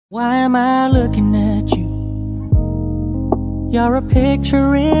Why am I looking at you? You're a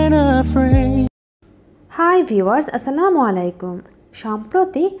picture in a frame. Hi viewers, আসসালামু আলাইকুম।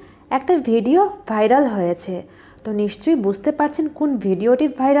 সম্প্রতি একটা video viral হয়েছে, তো নিশ্চয়ই বুঝতে পারছেন কোন ভিডিওটি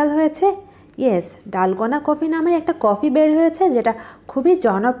ভাইরাল হয়েছে। ইয়েস, ডালগোনা কফি নামের একটা কফি বের হয়েছে যেটা খুবই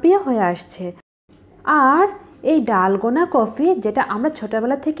জনপ্রিয় হয়ে আসছে। আর এই ডালগোনা কফি যেটা আমরা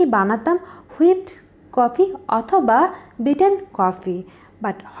ছোটোবেলা থেকে বানাতাম হুইপড কফি অথবা বিটেন কফি,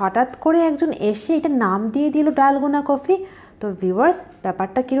 বাট হঠাৎ করে একজন এসে এটা নাম দিয়ে দিল ডালগোনা কফি। তো ভিউয়ার্স,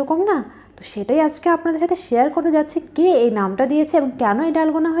 ব্যাপারটা কীরকম না? তো সেটাই আজকে আপনাদের সাথে শেয়ার করতে যাচ্ছি, কে এই নামটা দিয়েছে এবং কেন এই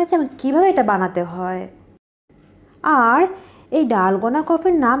ডালগোনা হয়েছে এবং কীভাবে এটা বানাতে হয়। আর এই ডালগোনা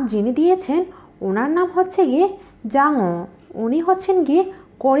কফির নাম যিনি দিয়েছেন ওনার নাম হচ্ছে গিয়ে জাংও। উনি হচ্ছেন গিয়ে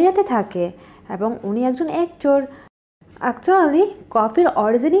কোরিয়াতে থাকে এবং উনি একজন অ্যাক্টর। অ্যাকচুয়ালি কফির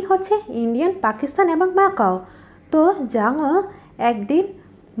অরিজিনই হচ্ছে ইন্ডিয়ান, পাকিস্তান এবং মাকাও। তো জাংও একদিন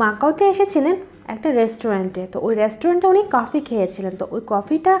মাকাওতে এসেছিলেন একটা রেস্টুরেন্টে। তো ওই রেস্টুরেন্টে উনি কফি খেয়েছিলেন। তো ওই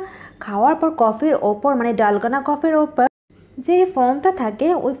কফিটা খাওয়ার পর কফির ওপর মানে ডালগোনা কফির ওপর যে ফোমটা থাকে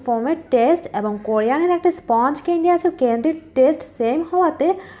ওই ফোমের টেস্ট এবং কোরিয়ানের একটা স্পঞ্জ ক্যান্ডি আছে, ক্যান্ডির টেস্ট সেম হওয়াতে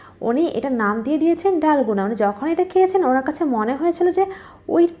উনি এটা নাম দিয়ে দিয়েছেন ডালগোনা। উনি যখন এটা খেয়েছেন ওনার কাছে মনে হয়েছিল যে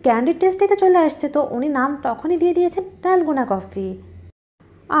ওই ক্যান্ডির টেস্টই তো চলে আসছে, তো উনি নাম তখনই দিয়ে দিয়েছেন ডালগোনা কফি।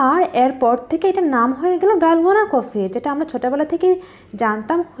 আর এরপর থেকে এটার নাম হয়ে গেল ডালগোনা কফি, যেটা আমরা ছোটোবেলা থেকে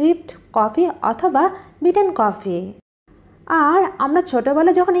জানতাম হুইপড কফি অথবা বিটেন কফি। আর আমরা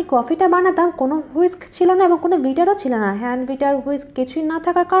ছোটোবেলায় যখন এই কফিটা বানাতাম কোনো হুইস্ক ছিল না এবং কোনো বিটারও ছিল না, হ্যান্ড বিটার হুইস্ক কিছুই না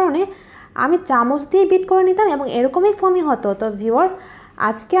থাকার কারণে আমি চামচ দিয়ে বিট করে নিতাম এবং এরকমই ফমি হতো। তো ভিউয়ার্স,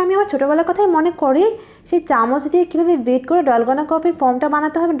 আজকে আমি আমার ছোটোবেলার কথাই মনে করি, সেই চামচ দিয়ে কীভাবে বিট করে ডালগোনা কফির ফর্মটা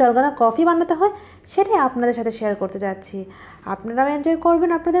বানাতে হয়, ডালগোনা কফি বানাতে হয়, সেটাই আপনাদের সাথে শেয়ার করতে যাচ্ছি। আপনারাও এনজয় করবেন,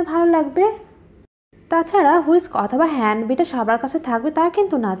 আপনাদের ভালো লাগবে। তাছাড়া হুইস্ক অথবা হ্যান্ড বিটার সবার কাছে থাকবে তা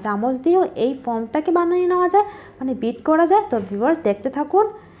কিন্তু না, চামচ দিয়েও এই ফর্মটাকে বানিয়ে নেওয়া যায়, মানে বিট করা যায়। তো ভিউয়ার্স, দেখতে থাকুন।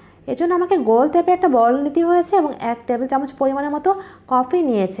 এজন্য আমাকে গোল টাইপের একটা বল নিতে হয়েছে এবং 1 টেবিল চামচ পরিমাণের মতো কফি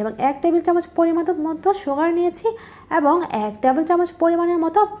নিয়েছি এবং 1 টেবিল চামচ পরিমাণের মতো সুগার নিয়েছি এবং 1 টেবিল চামচ পরিমাণের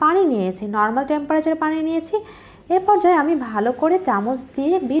মতো পানি নিয়েছি, নর্মাল টেম্পারেচারে পানি নিয়েছি। এ পর্যায়ে আমি ভালো করে চামচ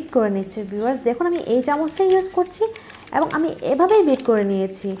দিয়ে বিট করে নিচ্ছি। ভিউয়ার্স দেখুন, আমি এই চামচটাই ইউজ করছি এবং আমি এভাবেই বিট করে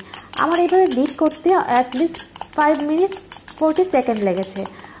নিয়েছি। আমার এইভাবে বিট করতে অ্যাটলিস্ট 5 মিনিট 40 সেকেন্ড লেগেছে।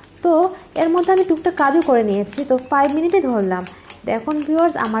 তো এর মধ্যে আমি টুকটাক কাজও করে নিয়েছি, তো 5 মিনিটে ধরলাম। দেখুন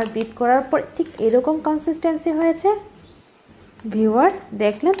ভিউয়ার্স, আমার বিট করার পর ঠিক এরকম কনসিস্টেন্সি হয়েছে। ভিউয়ার্স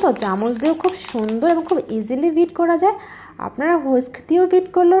দেখলেন তো, চামচ দিয়েও খুব সুন্দর এবং খুব ইজিলি বিট করা যায়। আপনারা হুইস্ক দিয়েও বিট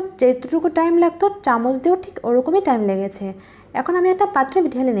করলেও যেটুকু টাইম লাগতো চামচ দিয়েও ঠিক ওরকমই টাইম লেগেছে। এখন আমি একটা পাত্রে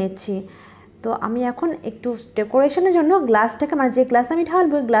ঢেলে নিচ্ছি। তো আমি এখন একটু ডেকোরেশনের জন্য গ্লাসটাকে, মানে যে গ্লাস আমি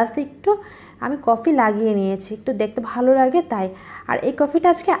ঢালবো ওই গ্লাসে একটু আমি কফি লাগিয়ে নিয়েছি, একটু দেখতে ভালো লাগে তাই। আর এই কফিটা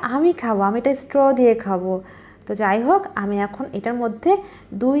আজকে আমি খাবো, আমি এটা স্ট্র দিয়ে খাবো। তো যাই হোক, আমি এখন এটার মধ্যে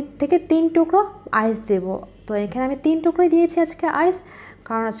 2 থেকে 3 টুকরো আইস দেব। তো এখানে আমি 3 টুকরোই দিয়েছি আজকে আইস,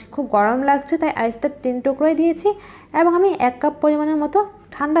 কারণ আজকে খুব গরম লাগছে তাই আইসটা 3 টুকরোই দিয়েছি। এবং আমি 1 কাপ পরিমাণের মতো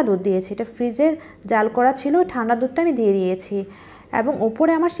ঠান্ডা দুধ দিয়েছি, এটা ফ্রিজে জাল করা ছিল, ঠান্ডা দুধটা আমি দিয়ে দিয়েছি। এবং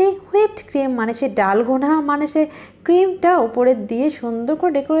উপরে আমার সেই হুইপড ক্রিম মানে সেই ডালগোনা মানে সেই ক্রিমটা উপরে দিয়ে সুন্দর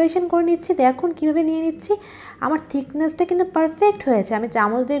করে ডেকোরেশন করে নিচ্ছি। দেখুন কীভাবে নিয়ে নিচ্ছি, আমার থিকনেসটা কিন্তু পারফেক্ট হয়েছে। আমি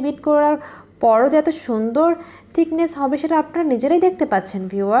চামচ দিয়ে বিট করার পরও যে এত সুন্দর থিকনেস হবে সেটা আপনারা নিজেরাই দেখতে পাচ্ছেন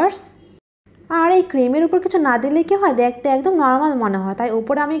ভিউয়ার্স। আর এই ক্রিমের উপর কিছু না দিলে কি হয়, দেখতে একদম নর্মাল মনে হয়, তাই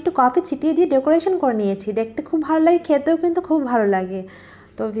উপরে আমি একটু কফি ছিটিয়ে দিয়ে ডেকোরেশন করে নিয়েছি। দেখতে খুব ভালো লাগে, খেতেও কিন্তু খুব ভালো লাগে।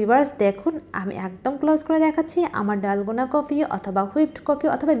 তো ভিউয়ার্স দেখুন, আমি একদম ক্লোজ করে দেখাচ্ছি আমার ডালগোনা কফি অথবা হুইপড কফি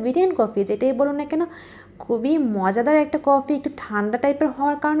অথবা বিটেন কফি যেটাই বলুন না কেন, খুবই মজাদার একটা কফি। একটু ঠান্ডা টাইপের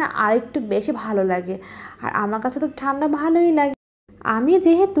হওয়ার কারণে আর একটু বেশি ভালো লাগে। আর আমার কাছে তো ঠান্ডা ভালোই লাগে। আমি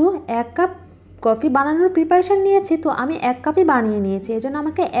যেহেতু 1 কাপ কফি বানানোর প্রিপারেশান নিয়েছি, তো আমি 1 কাপই বানিয়ে নিয়েছি, এজন্য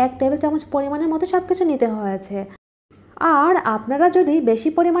আমাকে 1 টেবিল চামচ পরিমাণের মতো সব কিছু নিতে হয়েছে। আর আপনারা যদি বেশি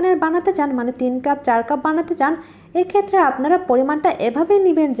পরিমাণের বানাতে চান, মানে 3 কাপ 4 কাপ বানাতে চান, এক্ষেত্রে আপনারা পরিমাণটা এভাবেই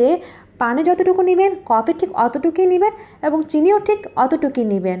নেবেন যে পানি যতটুকু নেবেন কফি ঠিক অতটুকুই নেবেন এবং চিনিও ঠিক অতটুকুই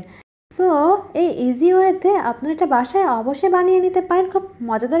নেবেন। সো এই ইজি ওয়েতে আপনারা এটা বাসায় অবশ্যই বানিয়ে নিতে পারেন, খুব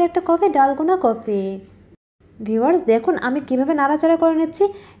মজাদার একটা কফি, ডালগোনা কফি। ভিউয়ার্স দেখুন আমি কিভাবে নাড়াচাড়া করে নিচ্ছি,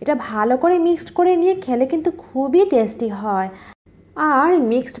 এটা ভালো করে মিক্সড করে নিয়ে খেলে কিন্তু খুবই টেস্টি হয়। আর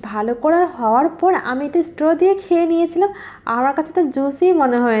মিক্সড ভালো করে হওয়ার পর আমি এটা স্ট্র দিয়ে খেয়ে নিয়েছিলাম, আমার কাছে তো জুসি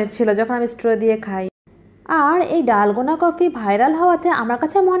মনে হয়েছিল যখন আমি স্ট্র দিয়ে খাই। আর এই ডালগোনা কফি ভাইরাল হওয়াতে আমার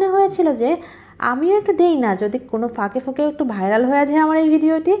কাছে মনে হয়েছিল যে আমিও একটু দেই না, যদি কোনো ফাঁকে ফাঁকে একটু ভাইরাল হয়ে যায় আমার এই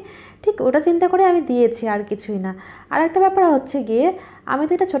ভিডিওটি, ঠিক ওটা চিন্তা করে আমি দিয়েছি, আর কিছুই না। আর একটা ব্যাপার হচ্ছে গিয়ে, আমি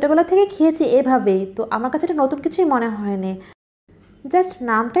তো এটা ছোটোবেলা থেকে খেয়েছি এভাবেই, তো আমার কাছে এটা নতুন কিছুই মনে হয়নি। জাস্ট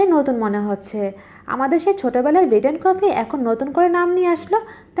নামটাই নতুন মনে হচ্ছে। আমাদের সেই ছোটোবেলার বিটেন কফি এখন নতুন করে নাম নিয়ে আসলো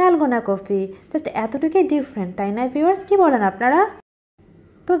ডালগোনা কফি। জাস্ট এতটুকুই ডিফারেন্ট, তাই না ভিউয়ার্স? কি বলেন আপনারা?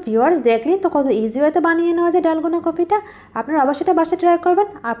 তো ভিউয়ার্স দেখলেন তো কত ইজি ওয়েতে বানিয়ে নেওয়া যায় ডালগোনা কফিটা। আপনারা অবশ্যই এটা বাসায় ট্রাই করবেন,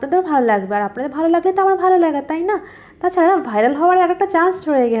 আপনাদেরও ভালো লাগবে। আর আপনাদের ভালো লাগলে তো আমার ভালো লাগে, তাই না? তাছাড়া ভাইরাল হওয়ার আর একটা চান্স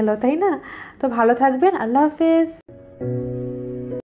রয়ে গেল, তাই না? তো ভালো থাকবেন, আল্লাহ হাফেজ।